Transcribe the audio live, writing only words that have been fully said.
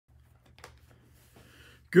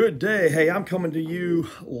Good day. Hey, I'm coming to you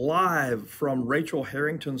live from Rachel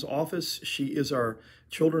Harrington's office. She is our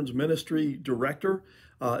children's ministry director.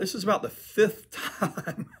 This is about the fifth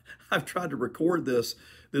time I've tried to record this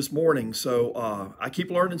morning, so I keep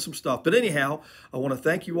learning some stuff. But anyhow, I want to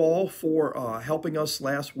thank you all for helping us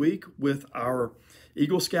last week with our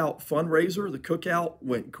Eagle Scout fundraiser. The cookout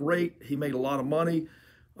went great. He made a lot of money.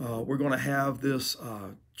 We're going to have this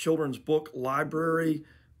children's book library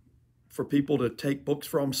for people to take books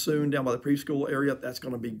from soon down by the preschool area. That's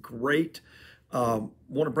going to be great. Want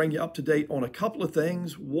to bring you up to date on a couple of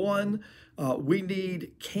things. One, we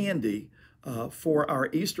need candy for our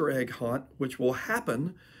Easter egg hunt, which will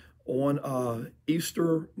happen on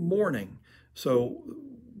Easter morning. So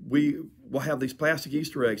we will have these plastic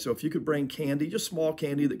Easter eggs. So if you could bring candy, just small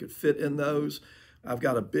candy that could fit in those. I've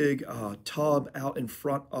got a big tub out in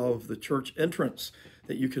front of the church entrance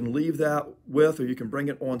that you can leave that with, or you can bring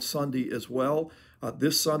it on Sunday as well.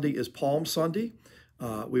 This Sunday is Palm Sunday.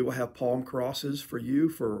 We will have palm crosses for you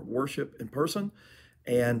for worship in person.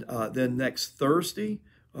 And then next Thursday,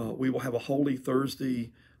 we will have a Holy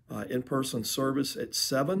Thursday in-person service at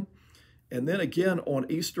 7. And then again on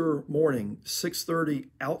Easter morning, 6:30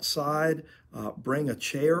 outside, bring a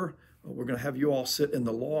chair. We're going to have you all sit in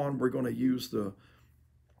the lawn. We're going to use the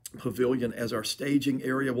pavilion as our staging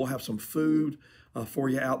area. We'll have some food for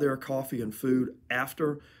you out there, coffee and food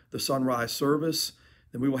after the sunrise service.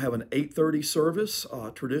 Then we will have an 8:30 service,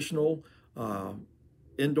 traditional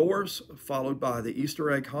indoors, followed by the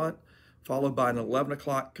Easter egg hunt, followed by an 11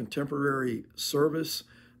 o'clock contemporary service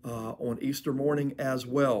on Easter morning as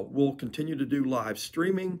well. We'll continue to do live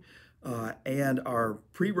streaming and our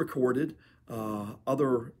pre-recorded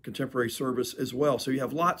other contemporary service as well. So you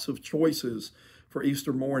have lots of choices for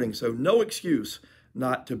Easter morning. So no excuse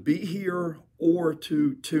not to be here or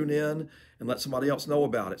to tune in and let somebody else know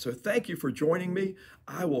about it. So thank you for joining me.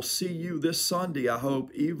 I will see you this Sunday, I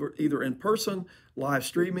hope, either in person, live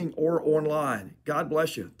streaming, or online. God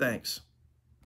bless you. Thanks.